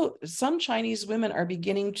now some Chinese women are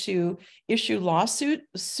beginning to issue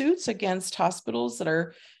lawsuits against hospitals that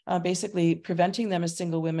are basically preventing them as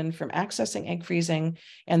single women from accessing egg freezing.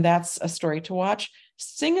 And that's a story to watch.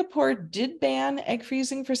 Singapore did ban egg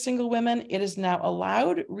freezing for single women. It is now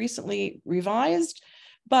allowed, recently revised,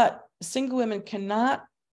 but single women cannot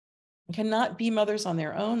be mothers on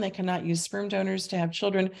their own. They cannot use sperm donors to have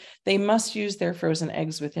children. They must use their frozen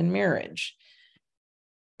eggs within marriage.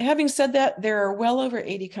 Having said that, there are well over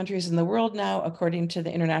 80 countries in the world now, according to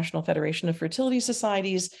the International Federation of Fertility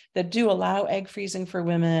Societies, that do allow egg freezing for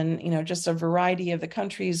women, just a variety of the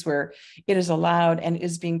countries where it is allowed and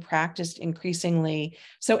is being practiced increasingly.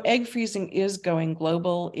 So egg freezing is going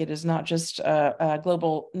global. It is not just a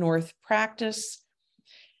global North practice.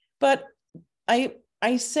 But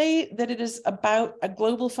I say that it is about a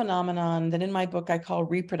global phenomenon that in my book I call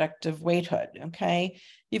reproductive waithood, okay?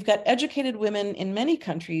 You've got educated women in many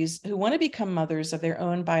countries who want to become mothers of their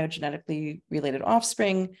own biogenetically related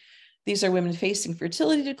offspring. These are women facing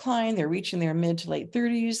fertility decline. They're reaching their mid to late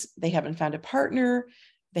 30s. They haven't found a partner.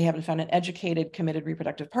 They haven't found an educated, committed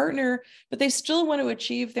reproductive partner, but they still want to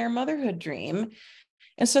achieve their motherhood dream.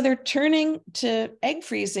 And so they're turning to egg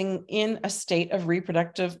freezing in a state of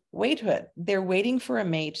reproductive waithood. They're waiting for a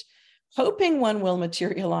mate hoping one will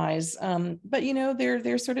materialize. But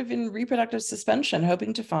they're sort of in reproductive suspension,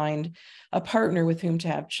 hoping to find a partner with whom to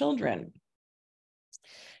have children.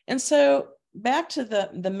 And so back to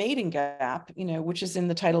the mating gap, which is in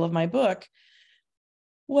the title of my book.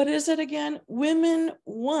 What is it again? Women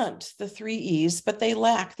want the 3 E's, but they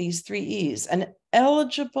lack these 3 E's: an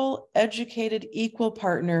eligible, educated, equal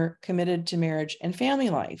partner committed to marriage and family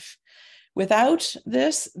life. Without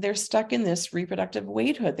this, they're stuck in this reproductive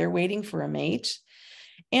waithood. They're waiting for a mate.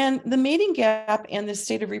 And the mating gap and this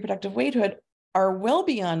state of reproductive waithood are well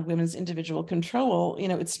beyond women's individual control.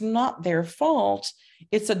 It's not their fault.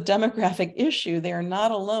 It's a demographic issue. They are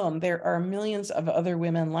not alone. There are millions of other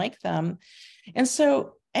women like them. And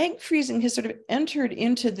so egg freezing has sort of entered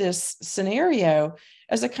into this scenario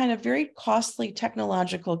as a kind of very costly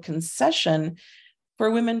technological concession for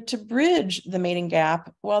women to bridge the mating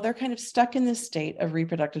gap while they're kind of stuck in this state of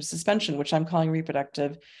reproductive suspension, which I'm calling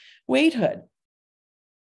reproductive waithood.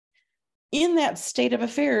 In that state of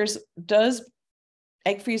affairs, does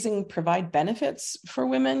egg freezing provide benefits for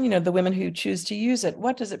women? The women who choose to use it,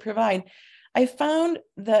 what does it provide? I found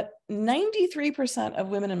that 93% of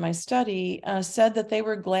women in my study said that they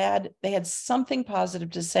were glad they had something positive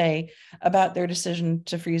to say about their decision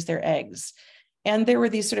to freeze their eggs. And there were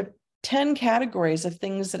these sort of 10 categories of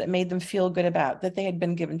things that it made them feel good about, that they had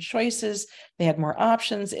been given choices, they had more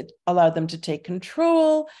options, it allowed them to take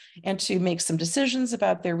control and to make some decisions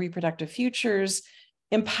about their reproductive futures.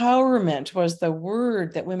 Empowerment was the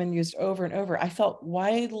word that women used over and over. I felt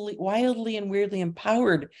wildly and weirdly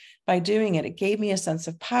empowered by doing it. It gave me a sense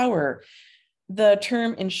of power. The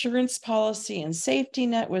term insurance policy and safety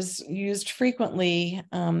net was used frequently,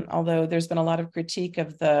 although there's been a lot of critique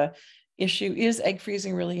of the issue. Is egg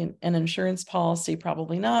freezing really an insurance policy?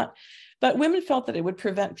 Probably not. But women felt that it would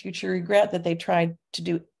prevent future regret, that they tried to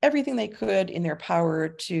do everything they could in their power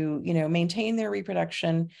to, maintain their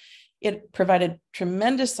reproduction. It provided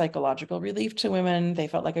tremendous psychological relief to women. They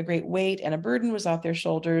felt like a great weight and a burden was off their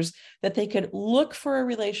shoulders, that they could look for a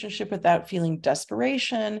relationship without feeling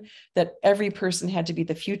desperation, that every person had to be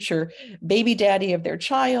the future baby daddy of their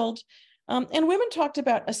child. And women talked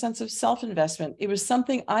about a sense of self-investment. It was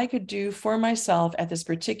something I could do for myself at this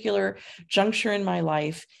particular juncture in my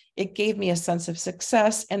life. It gave me a sense of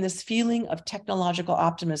success and this feeling of technological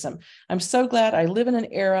optimism. I'm so glad I live in an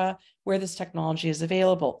era where this technology is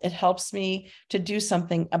available. It helps me to do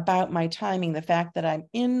something about my timing, the fact that I'm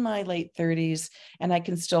in my late 30s and I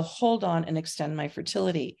can still hold on and extend my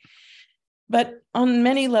fertility. But on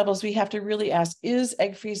many levels, we have to really ask, is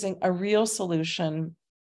egg freezing a real solution?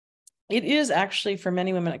 It is actually, for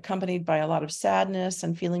many women, accompanied by a lot of sadness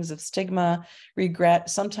and feelings of stigma, regret,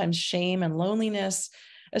 sometimes shame and loneliness,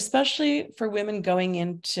 especially for women going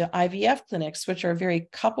into IVF clinics, which are very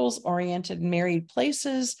couples-oriented, married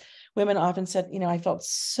places. Women often said, I felt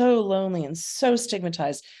so lonely and so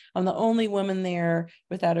stigmatized. I'm the only woman there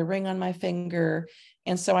without a ring on my finger.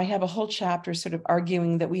 And so I have a whole chapter sort of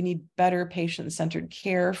arguing that we need better patient-centered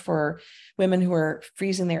care for women who are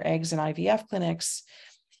freezing their eggs in IVF clinics.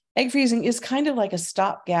 Egg freezing is kind of like a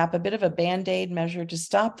stopgap, a bit of a Band-Aid measure to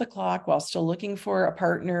stop the clock while still looking for a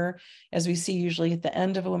partner, as we see usually at the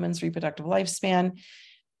end of a woman's reproductive lifespan.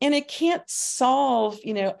 And it can't solve,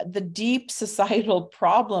 the deep societal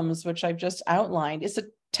problems, which I've just outlined. It's a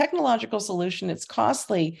technological solution. It's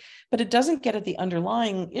costly, but it doesn't get at the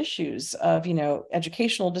underlying issues of,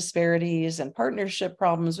 educational disparities and partnership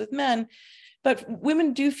problems with men. But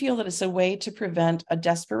women do feel that it's a way to prevent a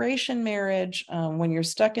desperation marriage. When you're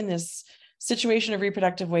stuck in this situation of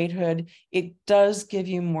reproductive waithood, it does give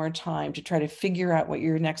you more time to try to figure out what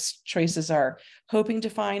your next choices are, hoping to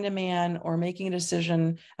find a man or making a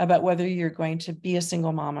decision about whether you're going to be a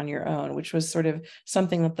single mom on your own, which was sort of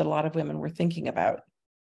something that a lot of women were thinking about.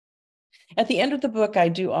 At the end of the book, I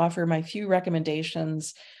do offer my few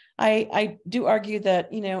recommendations. I do argue that,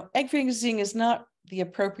 egg freezing is not the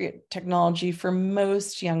appropriate technology for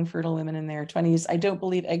most young fertile women in their 20s. I don't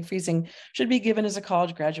believe egg freezing should be given as a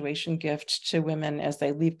college graduation gift to women as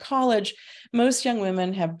they leave college. Most young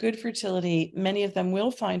women have good fertility. Many of them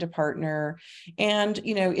will find a partner. And,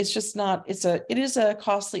 it's just not, it is a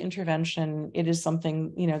costly intervention. It is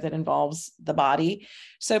something, that involves the body.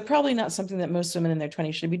 So probably not something that most women in their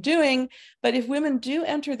 20s should be doing. But if women do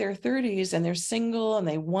enter their 30s and they're single and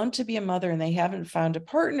they want to be a mother and they haven't found a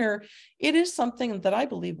partner, it is something that I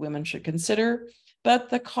believe women should consider,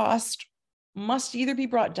 but the cost must either be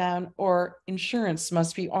brought down or insurance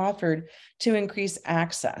must be offered to increase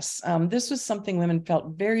access. This was something women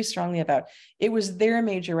felt very strongly about. It was their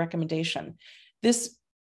major recommendation. This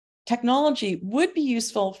technology would be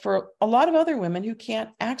useful for a lot of other women who can't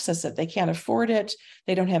access it. They can't afford it.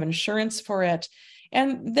 They don't have insurance for it.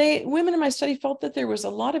 And women in my study felt that there was a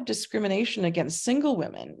lot of discrimination against single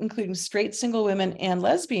women, including straight single women and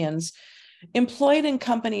lesbians, employed in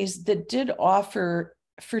companies that did offer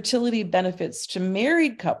fertility benefits to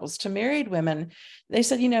married couples, to married women. They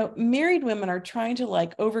said, married women are trying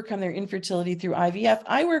to overcome their infertility through IVF.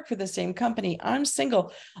 I work for the same company. I'm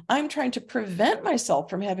single. I'm trying to prevent myself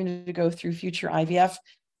from having to go through future IVF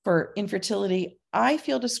for infertility. I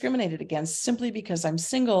feel discriminated against simply because I'm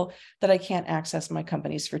single, that I can't access my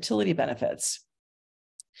company's fertility benefits.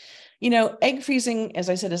 Egg freezing, as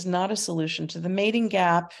I said, is not a solution to the mating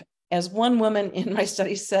gap. As one woman in my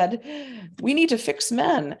study said, we need to fix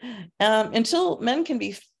men. Until men can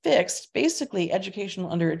be fixed, basically educational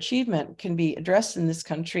underachievement can be addressed in this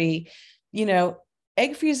country.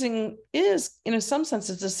 Egg freezing is, in some sense,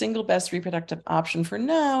 it's the single best reproductive option for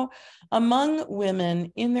now among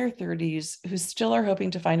women in their 30s who still are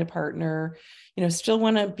hoping to find a partner, still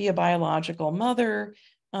want to be a biological mother.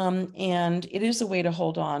 And it is a way to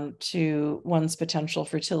hold on to one's potential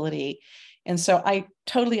fertility. And so I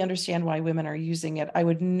totally understand why women are using it. I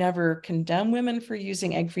would never condemn women for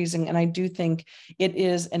using egg freezing. And I do think it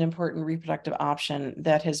is an important reproductive option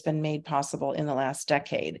that has been made possible in the last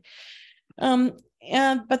decade.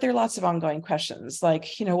 But there are lots of ongoing questions, like,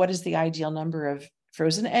 what is the ideal number of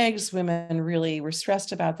frozen eggs? Women really were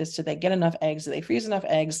stressed about this. Did they get enough eggs? Did they freeze enough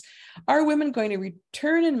eggs? Are women going to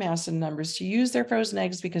return in massive numbers to use their frozen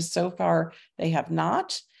eggs? Because so far they have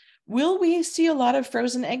not. Will we see a lot of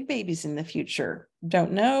frozen egg babies in the future?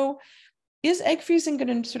 Don't know. Is egg freezing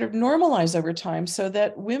going to sort of normalize over time so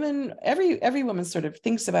that women, every woman sort of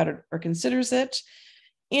thinks about it or considers it?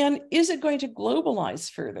 And is it going to globalize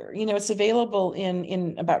further? It's available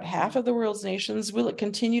in about half of the world's nations. Will it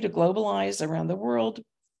continue to globalize around the world?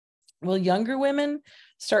 Will younger women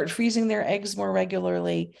start freezing their eggs more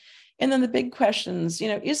regularly? And then the big questions,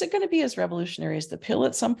 is it going to be as revolutionary as the pill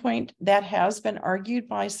at some point? That has been argued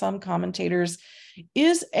by some commentators.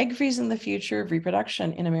 Is egg freezing the future of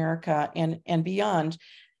reproduction in America and beyond?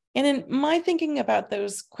 And in my thinking about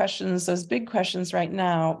those questions, those big questions right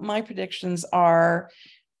now, my predictions are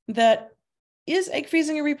that, is egg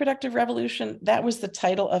freezing a reproductive revolution? That was the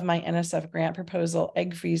title of my NSF grant proposal,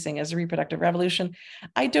 Egg Freezing as a Reproductive Revolution.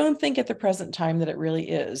 I don't think at the present time that it really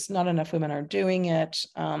is. Not enough women are doing it.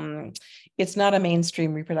 It's not a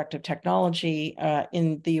mainstream reproductive technology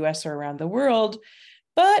in the US or around the world.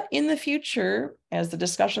 But in the future, as the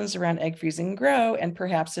discussions around egg freezing grow, and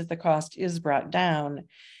perhaps if the cost is brought down,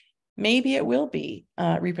 maybe it will be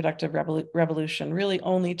a reproductive revolution. Really,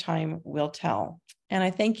 only time will tell. And I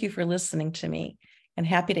thank you for listening to me, and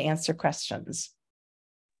happy to answer questions.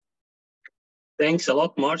 Thanks a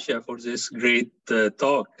lot, Marcia, for this great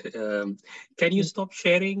talk. Can you stop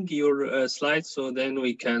sharing your slides so then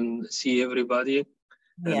we can see everybody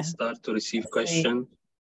and start to receive questions?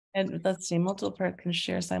 And let's see, multiple parts can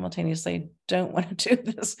share simultaneously. I don't want to do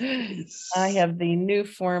this. I have the new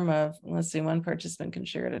form of, let's see, one participant can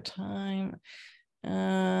share at a time.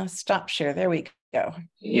 Stop share. There we go.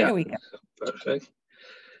 Yeah, there we go. Perfect.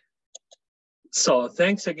 So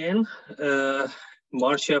thanks again,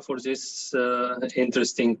 Marcia, for this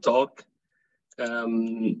interesting talk.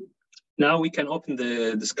 Now we can open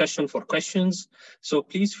the discussion for questions. So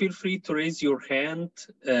please feel free to raise your hand,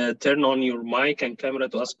 turn on your mic and camera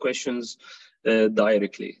to ask questions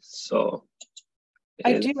directly. So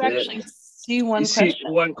I do actually see one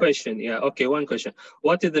question. One question, yeah, okay, one question.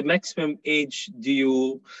 What is the maximum age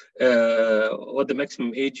you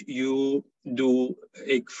do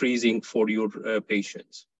egg freezing for your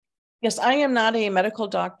patients? Yes, I am not a medical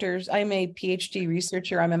doctor. I'm a PhD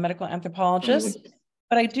researcher. I'm a medical anthropologist.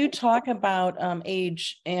 But I do talk about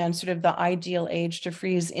age and sort of the ideal age to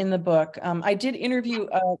freeze in the book. I did interview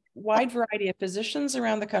a wide variety of physicians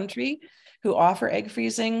around the country who offer egg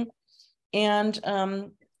freezing. And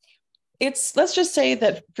let's just say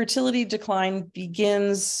that fertility decline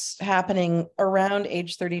begins happening around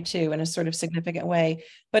age 32 in a sort of significant way,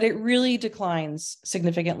 but it really declines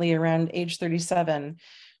significantly around age 37.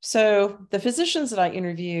 So the physicians that I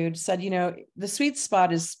interviewed said, the sweet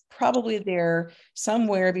spot is probably there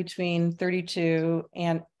somewhere between 32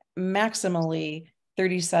 and maximally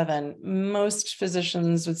 37. Most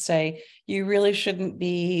physicians would say you really shouldn't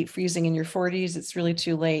be freezing in your 40s. It's really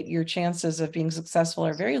too late. Your chances of being successful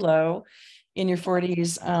are very low in your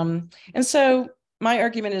 40s. And so my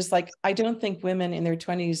argument is I don't think women in their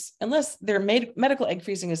 20s, unless they're medical egg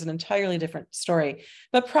freezing is an entirely different story,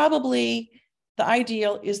 but probably the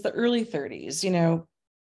ideal is the early 30s,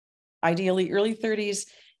 ideally early 30s,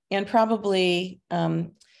 and probably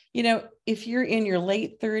if you're in your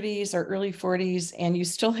late 30s or early 40s and you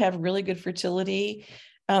still have really good fertility,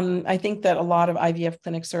 I think that a lot of IVF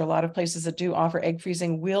clinics or a lot of places that do offer egg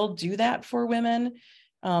freezing will do that for women.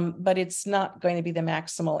 But it's not going to be the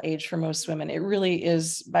maximal age for most women. It really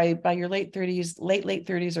is by your late 30s, late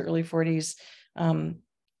 30s or early 40s.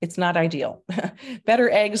 It's not ideal. Better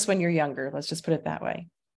eggs when you're younger. Let's just put it that way.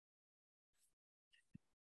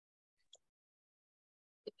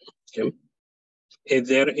 Okay. Is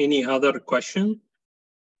there any other question?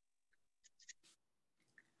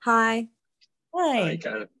 Hi. Hi.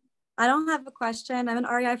 Karen. I don't have a question. I'm an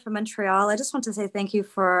REI from Montreal. I just want to say thank you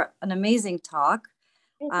for an amazing talk.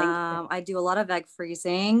 I do a lot of egg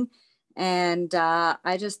freezing, and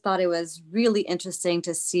I just thought it was really interesting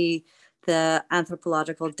to see the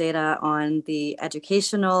anthropological data on the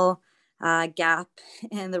educational gap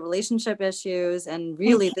and the relationship issues, and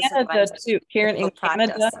really in Canada too, Karen,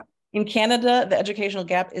 in Canada, the educational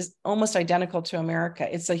gap is almost identical to America.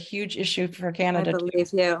 It's a huge issue for Canada. I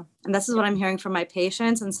believe you. And this is what I'm hearing from my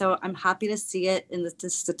patients. And so I'm happy to see it in the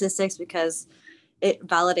statistics because it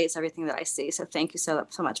validates everything that I see. So thank you so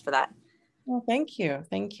much for that. Well, thank you.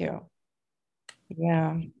 Thank you.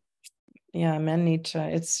 Yeah. Yeah, men need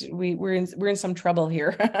to, we're in some trouble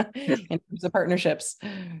here in terms of partnerships.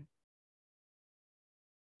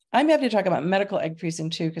 I'm happy to talk about medical egg freezing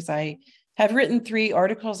too, because I have written 3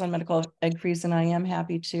 articles on medical egg freezing. I am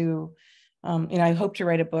happy to, I hope to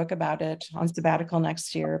write a book about it on sabbatical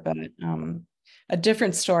next year, but a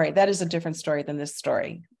different story. That is a different story than this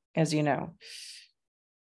story, as you know.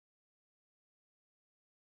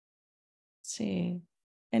 Let's see,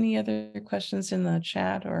 any other questions in the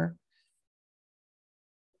chat or?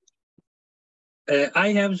 I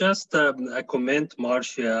have just a comment,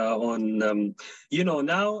 Marcia, on,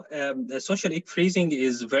 now social egg freezing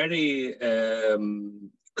is very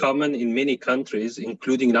common in many countries,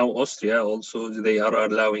 including now Austria also. They are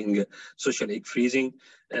allowing social egg freezing.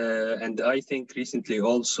 And I think recently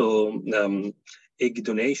also egg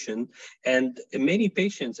donation. And many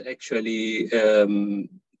patients actually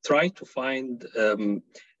try to find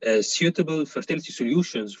suitable fertility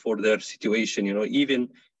solutions for their situation, even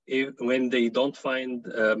when they don't find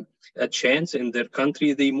a chance in their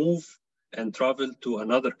country, they move and travel to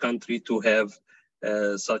another country to have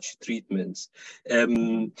such treatments.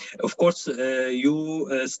 Of course,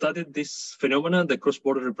 you studied this phenomenon, the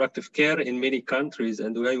cross-border reproductive care in many countries,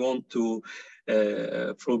 and I want to,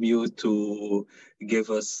 from you to give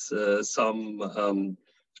us some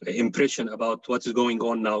impression about what is going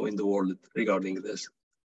on now in the world regarding this.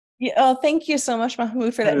 Yeah, oh, thank you so much,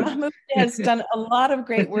 Mahmoud, for that. Mahmoud has done a lot of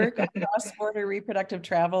great work on cross-border reproductive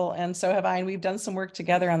travel, and so have I, and we've done some work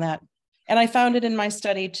together on that. And I found it in my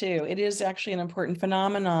study too. It is actually an important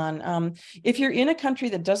phenomenon. If you're in a country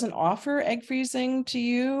that doesn't offer egg freezing to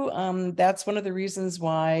you, that's one of the reasons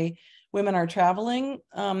why women are traveling.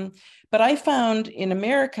 But I found in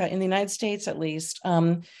America, in the United States at least,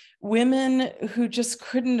 women who just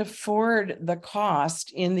couldn't afford the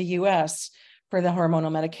cost in the US for the hormonal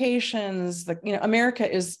medications. America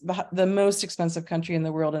is the most expensive country in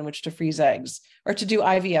the world in which to freeze eggs or to do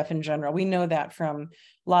IVF in general. We know that from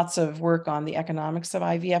lots of work on the economics of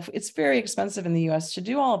IVF. It's very expensive in the US to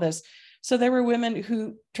do all this. So there were women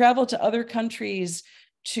who traveled to other countries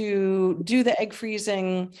to do the egg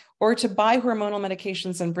freezing or to buy hormonal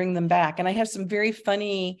medications and bring them back. And I have some very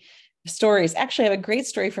funny stories. Actually, I have a great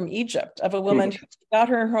story from Egypt of a woman who got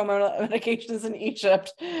her hormonal medications in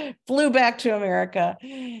Egypt, flew back to America.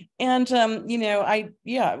 And,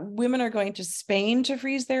 women are going to Spain to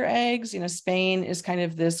freeze their eggs. Spain is kind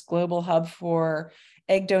of this global hub for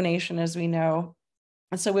egg donation, as we know.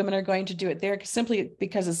 And so women are going to do it there simply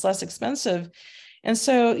because it's less expensive. And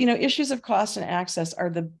so, issues of cost and access are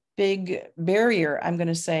the big barrier, I'm going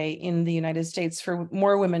to say, in the United States for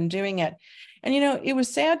more women doing it. And, it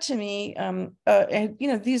was sad to me,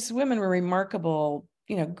 these women were remarkable,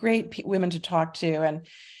 great women to talk to.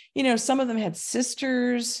 And, some of them had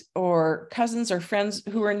sisters or cousins or friends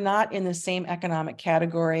who were not in the same economic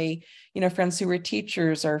category, friends who were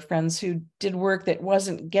teachers or friends who did work that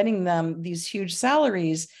wasn't getting them these huge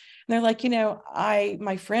salaries. And they're like,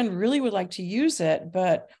 my friend really would like to use it,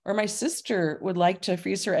 or my sister would like to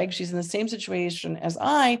freeze her eggs. She's in the same situation as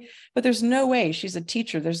I, but there's no way. She's a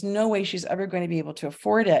teacher. There's no way she's ever going to be able to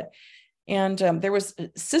afford it. And there was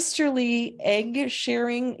sisterly egg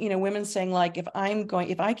sharing, women saying like, if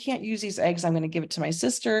I can't use these eggs, I'm going to give it to my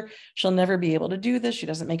sister. She'll never be able to do this. She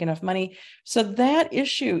doesn't make enough money. So that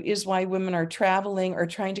issue is why women are traveling or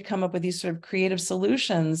trying to come up with these sort of creative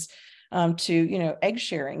solutions to, egg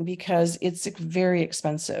sharing, because it's very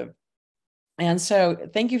expensive. And so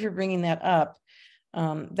thank you for bringing that up.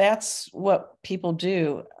 That's what people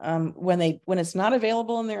do when it's not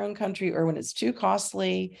available in their own country, or when it's too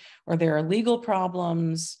costly, or there are legal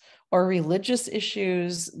problems or religious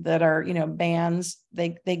issues that are, bans.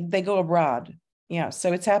 They go abroad. Yeah,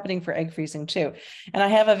 so it's happening for egg freezing too. And I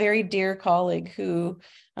have a very dear colleague who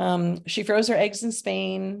she froze her eggs in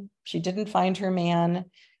Spain. She didn't find her man.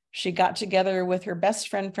 She got together with her best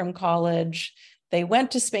friend from college. They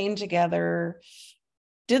went to Spain together,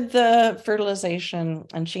 did the fertilization,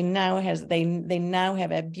 and she now has they now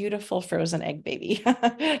have a beautiful frozen egg baby.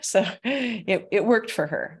 So it worked for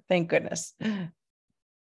her, thank goodness.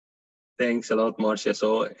 Thanks a lot, Marcia.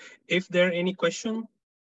 So if there are any question,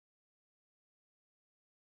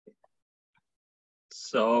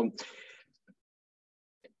 so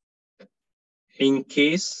in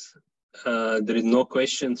case there is no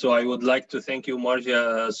question, so I would like to thank you,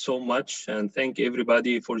 Marcia, so much, and thank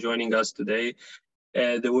everybody for joining us today.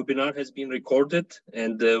 The webinar has been recorded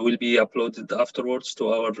and will be uploaded afterwards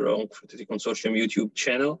to our Fertility Consortium YouTube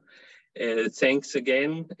channel. Thanks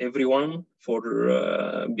again, everyone,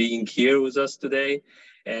 for being here with us today,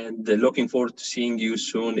 and looking forward to seeing you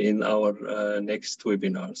soon in our next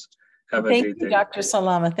webinars. Have a great day. Dr.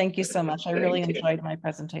 Salama. Thank you so much. I really enjoyed my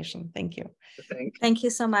presentation. Thank you. Thank you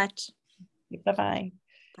so much. Bye-bye.